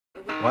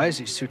Why is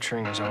he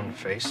suturing his own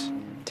face?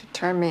 To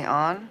turn me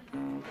on?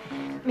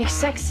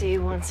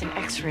 McSexy wants an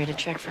X-ray to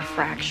check for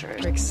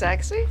fractures.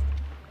 McSexy?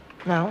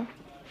 No?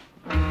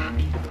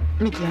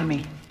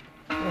 McYummy?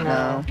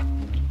 No.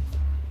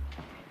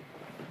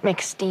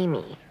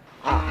 McSteamy.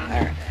 Oh,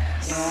 there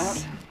it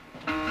is.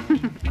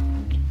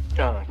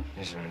 Oh,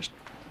 he's just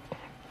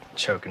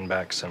choking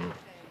back some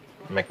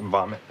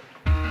McVomit.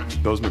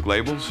 Those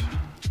McLabels,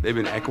 they've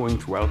been echoing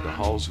throughout the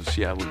halls of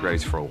Seattle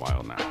Grace for a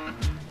while now.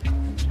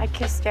 I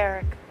kissed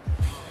Eric.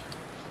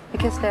 You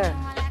kissed Eric.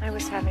 I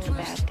was having a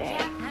bad day.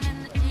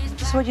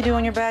 So what you do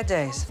on your bad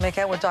days? Make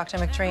out with Dr.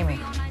 McDreamy.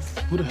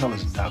 Who the hell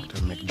is Dr.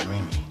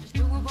 McDreamy?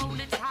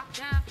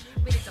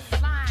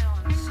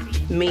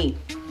 Me.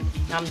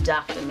 I'm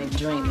Dr.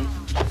 McDreamy.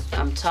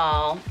 I'm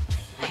tall,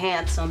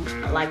 handsome.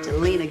 I like to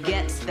lean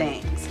against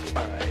things.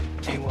 All right,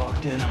 he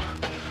walked in.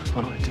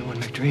 What do I do with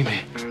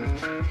McDreamy?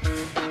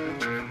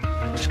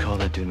 Just call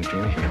that dude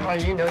McDreamy. Oh,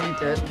 you know you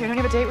did. You don't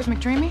have a date with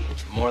McDreamy?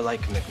 More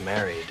like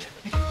McMarried.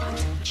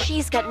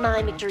 She's got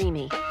my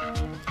McDreamy.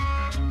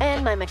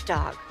 And my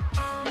McDog.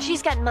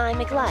 She's got my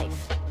McLife.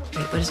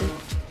 Wait, what is it?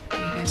 What do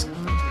you guys call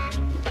him?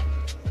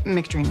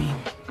 McDreamy.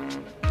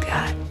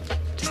 God,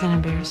 does that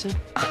embarrass him?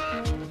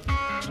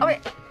 Oh, wait.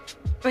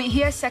 Wait,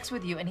 he has sex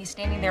with you, and he's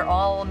standing there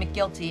all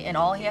McGuilty, and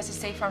all he has to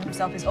say for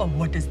himself is, oh,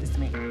 what does this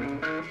mean?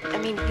 I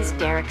mean, he's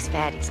Derek's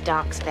vet, he's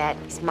Doc's vet,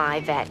 he's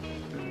my vet.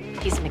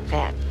 He's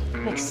McVet.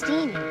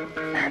 McSteamy.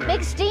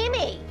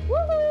 McSteamy!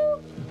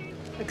 Woohoo!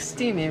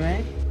 McSteamy,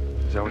 right?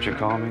 Is that what you're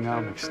calling me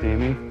now,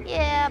 McSteamy?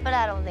 Yeah, but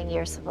I don't think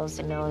you're supposed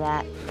to know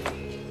that.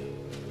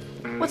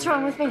 What's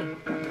wrong with me?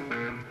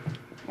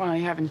 Well,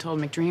 you haven't told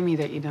McDreamy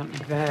that you don't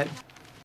McVet.